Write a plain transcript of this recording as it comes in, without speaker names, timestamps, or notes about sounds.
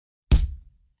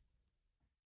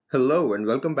Hello and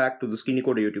welcome back to the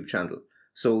TheSkinnyCoder YouTube channel.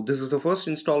 So this is the first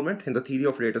installment in the Theory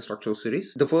of Data Structure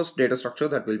series. The first data structure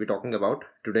that we'll be talking about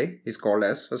today is called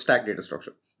as a stack data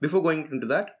structure. Before going into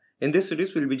that, in this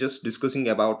series we'll be just discussing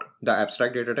about the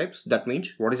abstract data types. That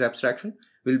means what is abstraction?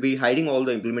 We'll be hiding all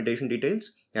the implementation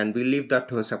details and we'll leave that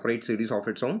to a separate series of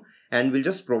its own, and we'll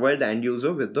just provide the end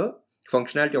user with the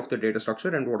functionality of the data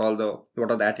structure and what are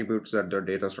the attributes that the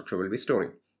data structure will be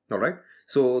storing. Alright,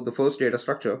 so the first data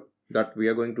structure that we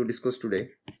are going to discuss today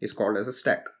is called as a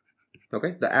stack.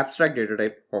 Okay, the abstract data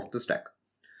type of the stack.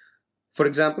 For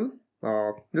example,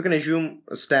 you can assume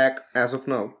a stack as of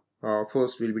now.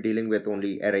 First, we'll be dealing with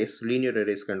only arrays, linear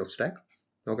arrays kind of stack.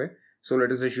 Okay, so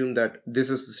let us assume that this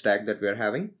is the stack that we are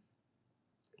having,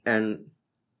 and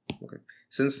okay,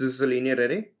 since this is a linear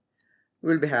array,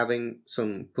 we'll be having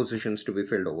some positions to be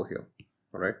filled over here.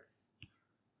 All right,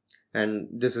 and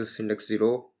this is index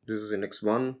 0, this is index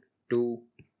 1, 2,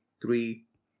 3,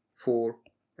 4,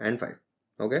 and 5.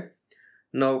 Okay.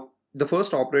 Now, the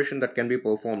first operation that can be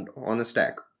performed on a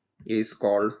stack is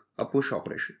called a push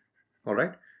operation.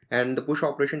 Alright. And the push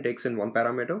operation takes in one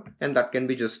parameter, and that can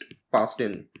be just passed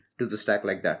in to the stack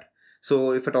like that.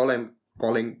 So if at all I'm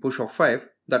calling push of 5,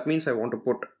 that means I want to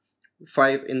put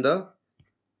 5 in the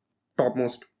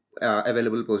topmost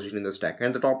available position in the stack.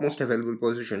 And the topmost available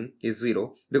position is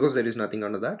 0 because there is nothing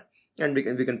under that, and we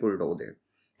can put it over there.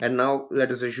 And now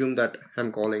let us assume that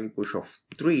I'm calling push of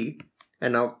 3,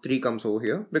 and now 3 comes over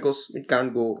here because it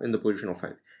can't go in the position of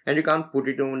 5. And you can't put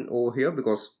it on over here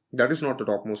because that is not the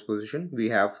topmost position. We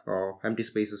have empty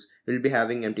spaces. We'll be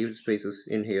having empty spaces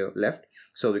in here left,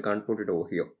 so we can't put it over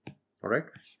here. Alright.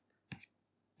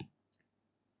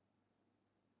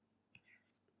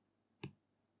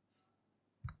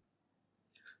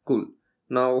 Cool.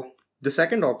 Now the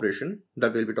second operation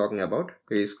that we'll be talking about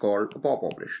is called a pop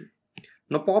operation.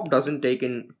 Now pop doesn't take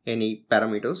in any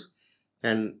parameters,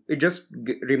 and it just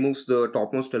removes the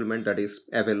topmost element that is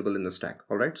available in the stack.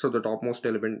 Alright, so the topmost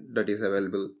element that is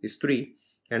available is 3,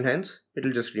 and hence it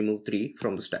will just remove 3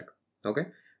 from the stack. Okay,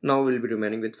 now we'll be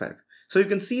remaining with 5. So you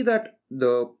can see that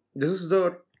this is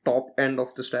the top end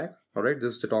of the stack. Alright,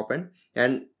 this is the top end,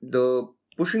 and the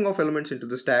pushing of elements into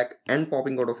the stack and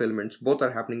popping out of elements both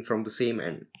are happening from the same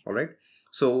end. Alright,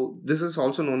 so this is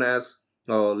also known as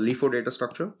LIFO data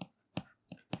structure.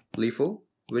 LIFO,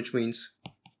 which means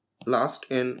last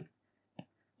in,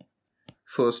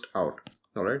 first out.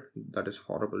 Alright, that is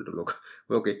horrible to look.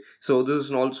 Okay, so this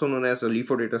is also known as a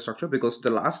LIFO data structure because the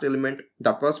last element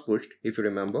that was pushed, if you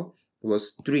remember,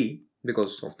 was 3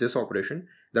 because of this operation.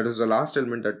 That is the last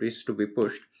element that is to be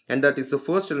pushed, and that is the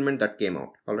first element that came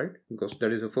out. Alright, because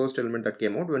that is the first element that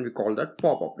came out when we call that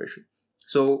pop operation.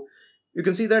 So you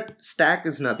can see that stack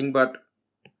is nothing but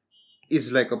is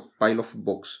like a pile of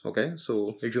books. Okay,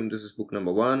 so assume this is book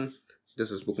number 1, this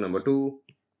is book number 2,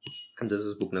 and this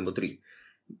is book number 3.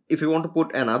 If you want to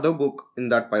put another book in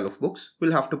that pile of books,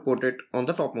 we'll have to put it on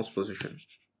the topmost position,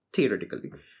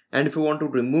 theoretically. And if you want to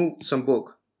remove some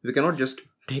book, we cannot just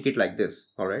take it like this.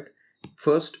 Alright,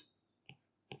 first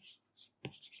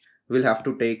we'll have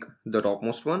to take the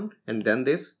topmost one, and then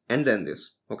this, and then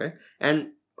this. Okay, and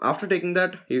after taking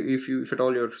that, if at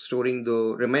all you're storing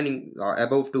the remaining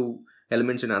above 2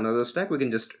 elements in another stack, we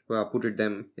can just put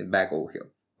them back over here.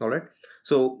 Alright,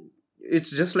 so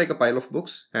it's just like a pile of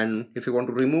books, and if you want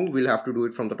to remove, we'll have to do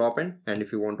it from the top end, and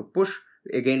if you want to push,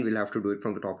 again we'll have to do it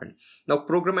from the top end. Now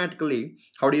programmatically,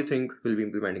 how do you think we'll be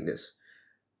implementing this?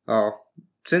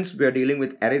 Since we are dealing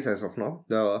with arrays as of now,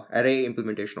 the array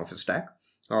implementation of a stack,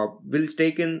 we'll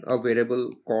take in a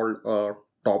variable called a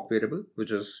top variable,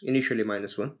 which is initially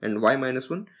 -1. And why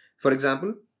 -1? For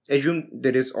example, assume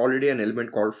there is already an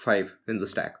element called 5 in the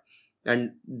stack,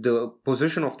 and the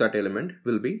position of that element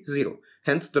will be 0.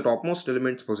 Hence the topmost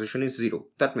element's position is 0.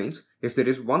 That means if there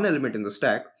is one element in the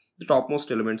stack, the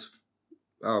topmost element's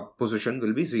position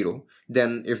will be 0.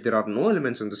 Then if there are no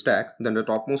elements in the stack, then the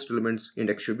topmost element's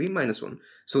index should be -1.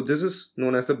 So this is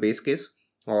known as the base case,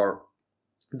 or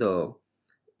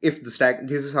if the stack,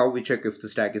 this is how we check if the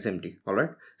stack is empty.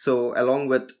 Alright, so along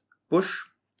with push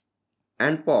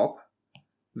and pop,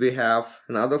 we have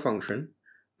another function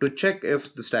to check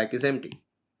if the stack is empty,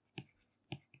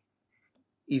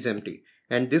 isEmpty,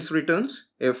 and this returns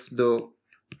if the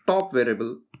top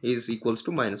variable is equals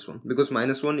to -1, because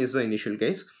 -1 is the initial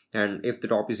case, and if the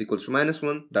top is equals to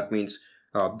 -1, that means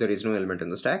there is no element in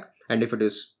the stack. And if it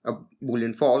is a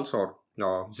boolean false or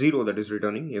 0 that is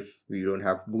returning, if you don't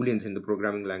have booleans in the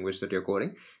programming language that you're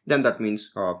coding, then that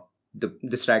means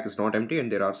the stack is not empty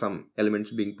and there are some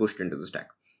elements being pushed into the stack.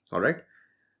 Alright,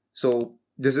 so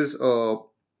this is a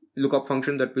lookup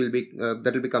function that will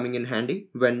be coming in handy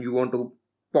when you want to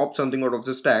pop something out of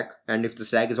the stack, and if the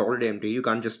stack is already empty, you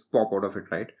can't just pop out of it,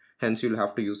 right? Hence you'll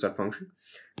have to use that function.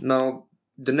 Now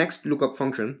the next lookup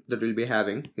function that we'll be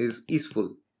having is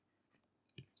isFull,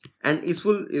 and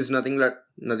isFull is nothing but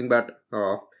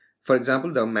for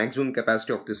example, the maximum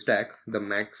capacity of the stack,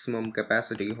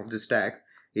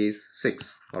 is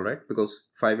 6, alright, because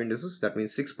 5 indices, that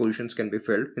means 6 positions can be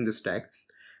filled in the stack.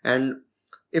 And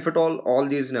if at all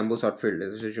these numbers are filled,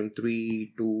 let's assume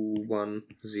 3, 2, 1,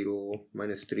 0,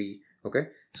 -3, okay,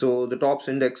 so the top's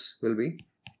index will be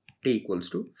t equals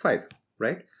to 5,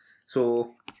 right?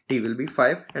 So t will be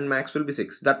 5 and max will be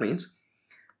 6. That means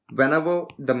whenever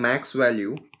the max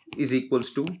value is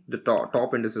equals to the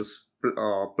top indices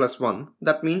plus 1,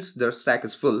 that means the stack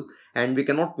is full and we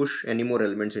cannot push any more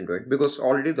elements into it, because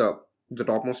already the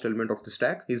topmost element of the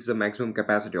stack is the maximum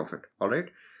capacity of it, alright?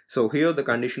 So here the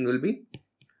condition will be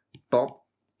top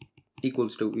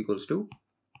equals to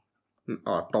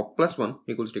top plus 1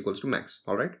 equals to max,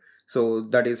 alright? So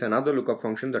that is another lookup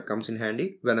function that comes in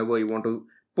handy whenever you want to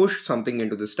push something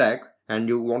into the stack and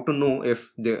you want to know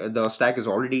if the stack is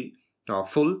already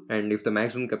full and if the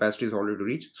maximum capacity is already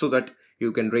reached, so that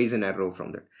you can raise an arrow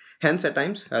from that. Hence at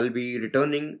times I'll be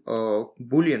returning a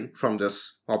boolean from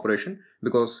this operation,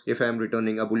 because if I am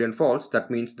returning a boolean false, that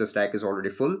means the stack is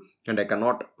already full and I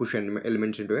cannot push any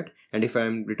elements into it. And if I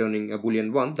am returning a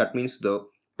boolean 1, that means the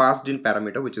passed in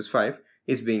parameter, which is 5,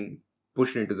 is being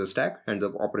pushed into the stack and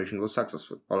the operation was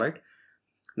successful, alright?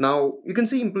 Now you can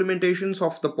see implementations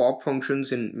of the pop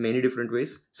functions in many different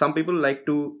ways. Some people like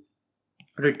to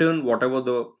return whatever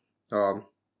the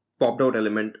popped out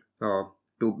element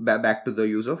to back to the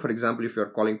user. For example, if you're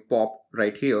calling pop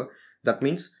right here, that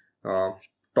means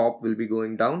top will be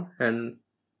going down and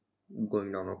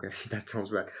okay, that sounds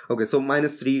bad. Okay, so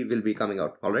 -3 will be coming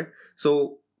out, alright?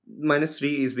 So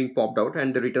 -3 is being popped out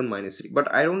and the return -3.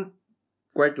 But I don't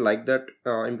quite like that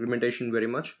implementation very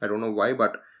much. I don't know why,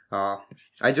 but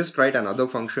I just write another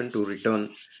function to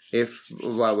return if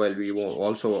while we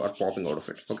also are popping out of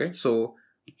it. Okay, so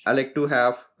I like to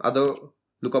have other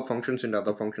lookup functions and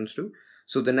other functions too.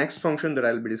 So the next function that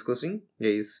I'll be discussing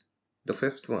is the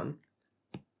 5th one,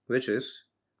 which is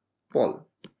poll.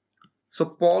 So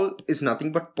poll is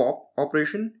nothing but pop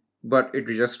operation, but it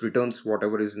just returns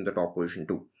whatever is in the top position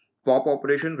too. Pop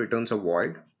operation returns a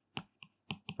void.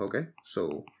 Okay,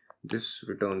 so this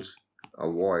returns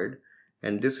a void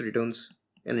and this returns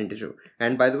an integer.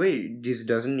 And by the way, this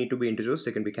doesn't need to be integers,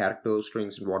 they can be characters,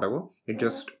 strings, and whatever. It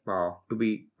just to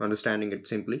be understanding it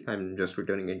simply, I'm just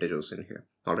returning integers in here.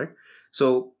 Alright,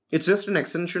 so it's just an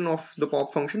extension of the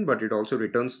pop function, but it also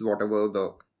returns whatever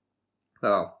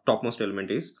the topmost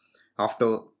element is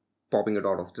after popping it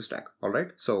out of the stack.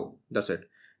 Alright, so that's it.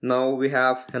 Now we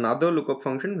have another lookup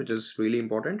function which is really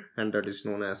important, and that is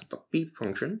known as the peek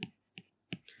function.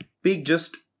 Peek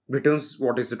just returns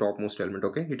what is the topmost element.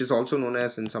 Okay, it is also known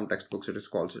as, in some textbooks it is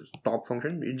called top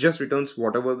function. It just returns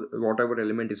whatever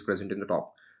element is present in the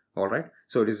top. Alright,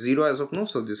 so it is 0 as of now,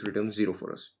 so this returns 0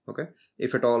 for us. Okay,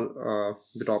 if at all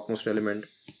the topmost element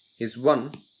is 1,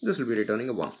 this will be returning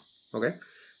a 1. Okay,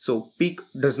 so peek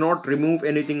does not remove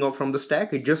anything from the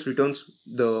stack, it just returns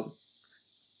the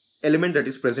element that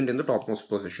is present in the topmost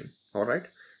position. Alright,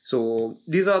 so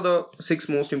these are the 6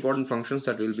 most important functions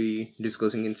that we'll be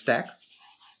discussing in stack.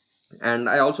 And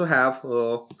I also have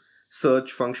a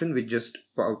search function which just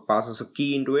passes a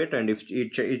key into it, and if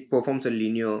it performs a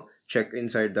linear check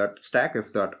inside that stack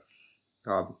if that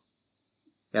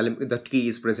that key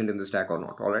is present in the stack or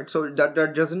not. Alright, so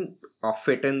that doesn't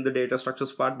fit in the data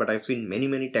structures part, but I've seen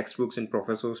many textbooks and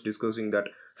professors discussing that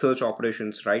search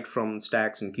operations right from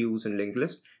stacks and queues and linked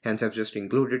list, hence I've just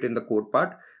included it in the code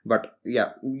part. But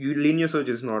yeah, linear search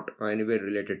is not anywhere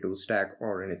related to stack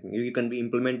or anything. You can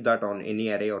implement that on any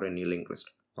array or any linked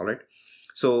list. Alright,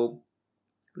 so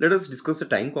let us discuss the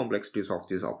time complexities of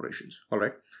these operations.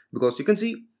 Alright, because you can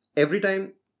see every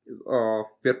time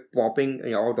we're popping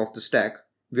out of the stack,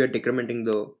 we are decrementing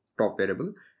the top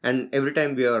variable, and every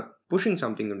time we are pushing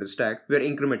something into the stack, we are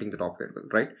incrementing the top variable,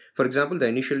 right? For example,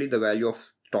 initially the value of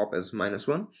top is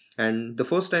 -1, and the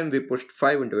first time we pushed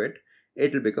 5 into it,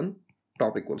 it will become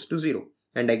top equals to 0,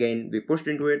 and again we pushed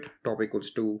into it, top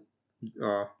equals to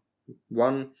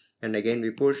 1, and again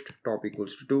we pushed, top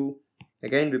equals to 2,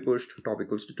 again we pushed, top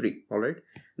equals to 3. Alright,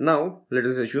 now let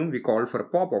us assume we called for a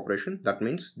pop operation. That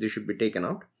means this should be taken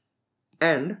out,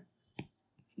 and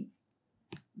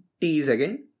t is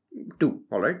again 2,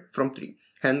 alright, from 3.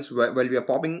 Hence, while we are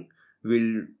popping,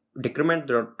 we'll decrement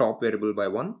the top variable by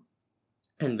 1,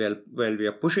 and while we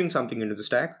are pushing something into the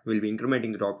stack, we'll be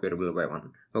incrementing the top variable by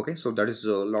 1. Okay, so that is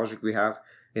the logic we have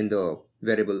in the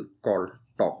variable called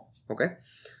top. Okay,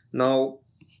 now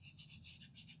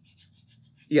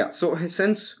Yeah, so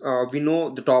since we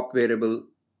know the top variable,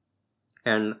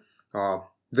 and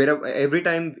wherever every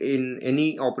time in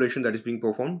any operation that is being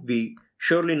performed, we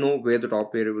surely know where the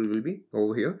top variable will be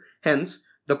over here. Hence,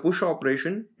 the push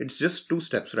operation, it's just two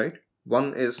steps, right?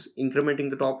 One is incrementing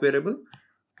the top variable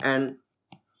and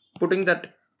putting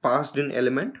that passed in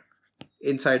element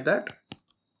inside that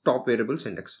top variable's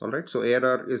index. All right, so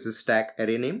ARR is the stack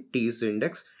array name, T is the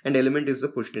index, and element is the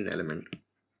pushed in element.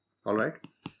 All right,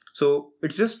 so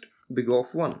it's just big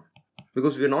of 1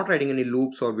 because we are not writing any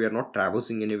loops or we are not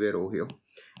traversing anywhere over here.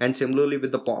 And similarly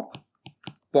with the pop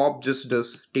just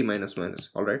does T minus minus.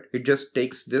 All right, it just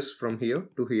takes this from here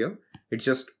to here. It's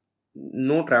just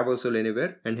no traversal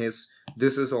anywhere, and hence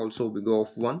this is also big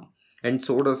of 1. And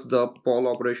so does the poll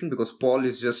operation, because poll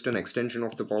is just an extension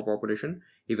of the pop operation.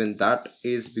 Even that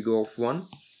is big of 1.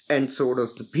 And so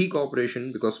does the peek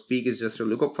operation, because peek is just a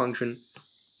lookup function.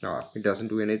 It doesn't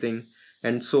do anything.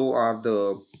 And so are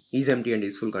the isEmpty and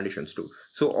isFull conditions too.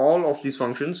 So all of these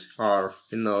functions are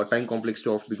in a time complexity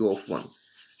of big of 1.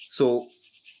 So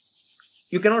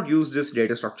you cannot use this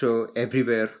data structure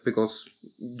everywhere, because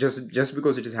just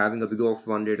because it is having a big of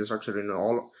 1 data structure in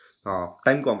all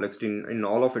time complexity in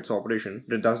all of its operation,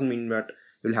 that doesn't mean that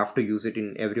you'll have to use it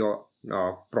in every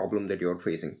problem that you're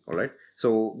facing. All right,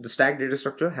 so the stack data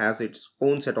structure has its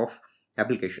own set of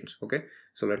applications. Okay,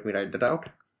 so let me write that out.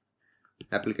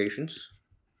 Applications.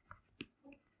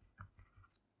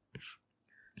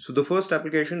 So the first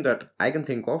application that I can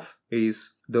think of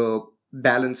is the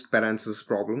balanced parenthesis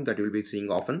problem that you'll be seeing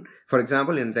often. For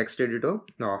example, in text editor,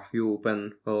 you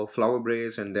open a flower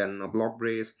brace and then a block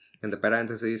brace and the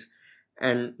parentheses,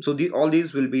 and so all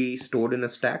these will be stored in a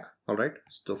stack. All right,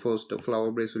 so first the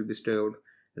flower brace will be stored,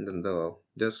 and then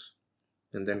this,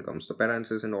 and then comes the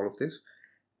parenthesis and all of this.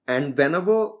 And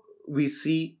whenever we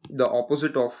see the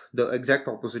opposite of the exact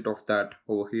opposite of that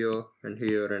over here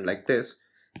and like this,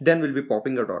 then we'll be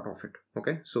popping it out of it.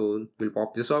 Okay, so we'll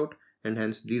pop this out, and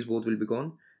hence these both will be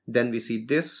gone. Then we see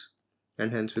this,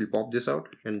 and hence we'll pop this out,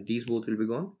 and these both will be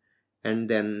gone. And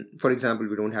then, for example,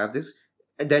 we don't have this,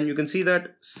 and then you can see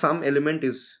that some element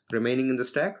is remaining in the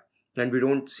stack, and we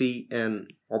don't see an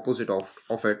opposite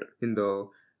of it in the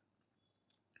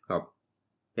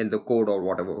code or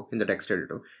whatever in the text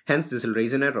editor. Hence this will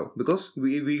raise an error, because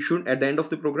we should, at the end of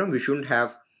the program, we shouldn't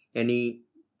have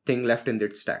anything left in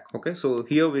that stack. Okay, so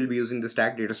here we'll be using the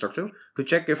stack data structure to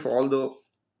check if all the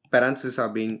parentheses are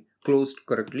being closed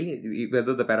correctly,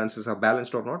 whether the parentheses are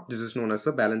balanced or not. This is known as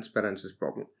the balanced parenthesis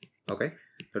problem. Okay,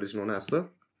 that is known as the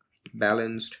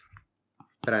balanced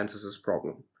parenthesis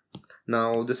problem.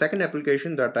 Now the second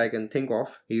application that I can think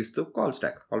of is the call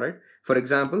stack. All right, for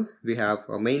example, we have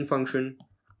a main function,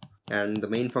 and the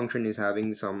main function is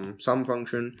having some sum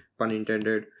function, pun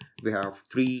intended. We have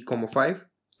 3,5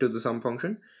 to the sum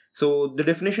function. So the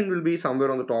definition will be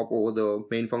somewhere on the top over the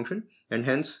main function, and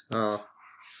hence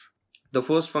the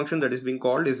first function that is being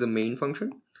called is the main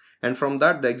function, and from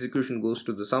that the execution goes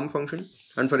to the sum function.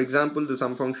 And for example, the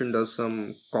sum function does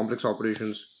some complex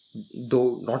operations,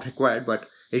 though not required, but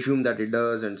assume that it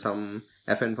does, and some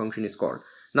fn function is called.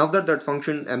 Now that that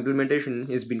function implementation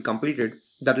is been completed,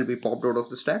 that will be popped out of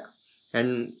the stack,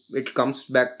 and it comes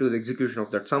back to the execution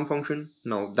of that sum function.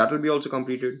 Now that will be also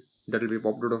completed, that will be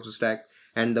popped out of the stack,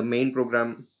 and the main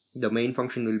program, the main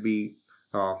function will be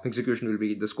execution will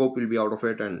be, the scope will be out of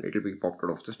it, and it will be popped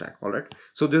out of the stack. All right,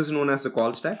 so this is known as the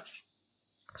call stack.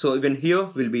 So even here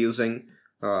we'll be using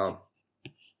the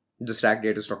stack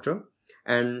data structure,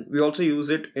 and we also use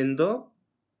it in the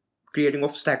creating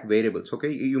of stack variables.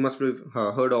 Okay, you must have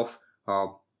heard of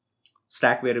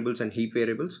stack variables and heap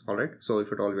variables. All right, so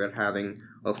if at all we are having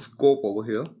a scope over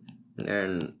here,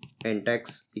 and int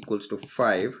x equals to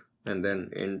 5, and then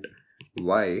int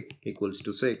y equals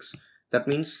to 6, that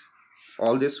means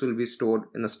all this will be stored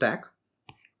in a stack.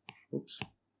 Oops.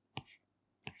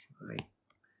 Right.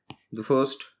 The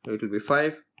first, it will be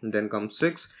 5, and then comes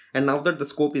 6, and now that the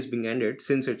scope is being ended,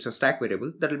 since it's a stack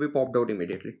variable, that will be popped out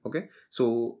immediately. Okay,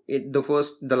 so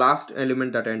the last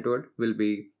element that entered will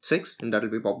be 6, and that will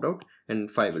be popped out, and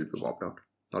 5 will be popped out.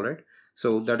 All right,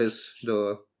 so that is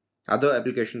the other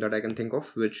application that I can think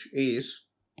of, which is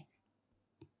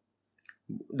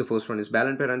the first one is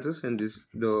balanced parenthesis, and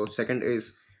the second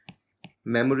is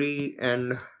memory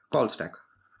and call stack.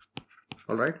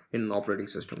 All right, in operating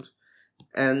systems.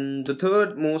 And the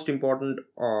third most important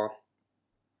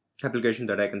application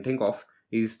that I can think of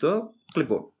is the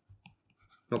clipboard.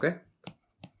 Okay,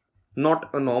 not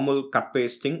a normal cut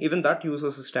paste thing. Even that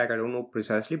uses a stack, I don't know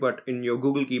precisely, but in your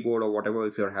Google keyboard or whatever,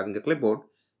 if you're having a clipboard,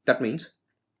 that means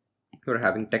you're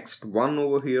having text 1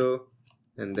 over here,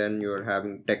 and then you're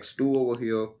having text 2 over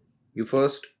here. You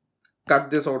first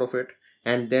cut this out of it,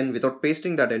 and then without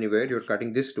pasting that anywhere, you're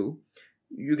cutting this too.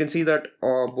 You can see that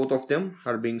both of them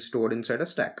are being stored inside a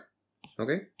stack.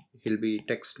 Okay, he'll be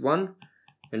text1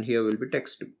 and here will be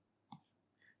text2.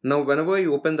 Now whenever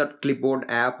you open that Clipboard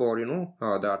app or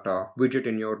that widget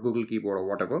in your Google keyboard or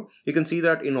whatever, you can see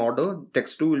that in order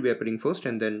text2 will be appearing first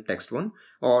and then text1,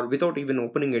 or without even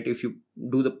opening it, if you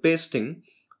do the pasting,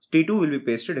 T2 will be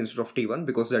pasted instead of T1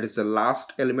 because that is the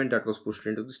last element that was pushed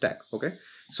into the stack. Okay,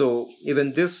 so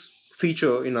even this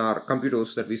feature in our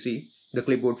computers that we see, the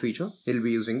Clipboard feature, will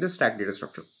be using the stack data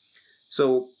structure.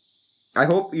 So I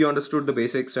hope you understood the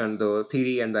basics and the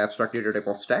theory and the abstract data type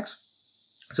of stacks.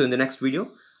 So in the next video,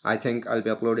 I think I'll be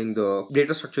uploading the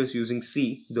data structures using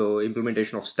C, the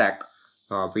implementation of stack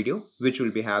video, which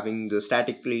will be having the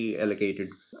statically allocated,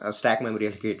 stack memory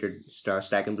allocated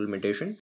stack implementation.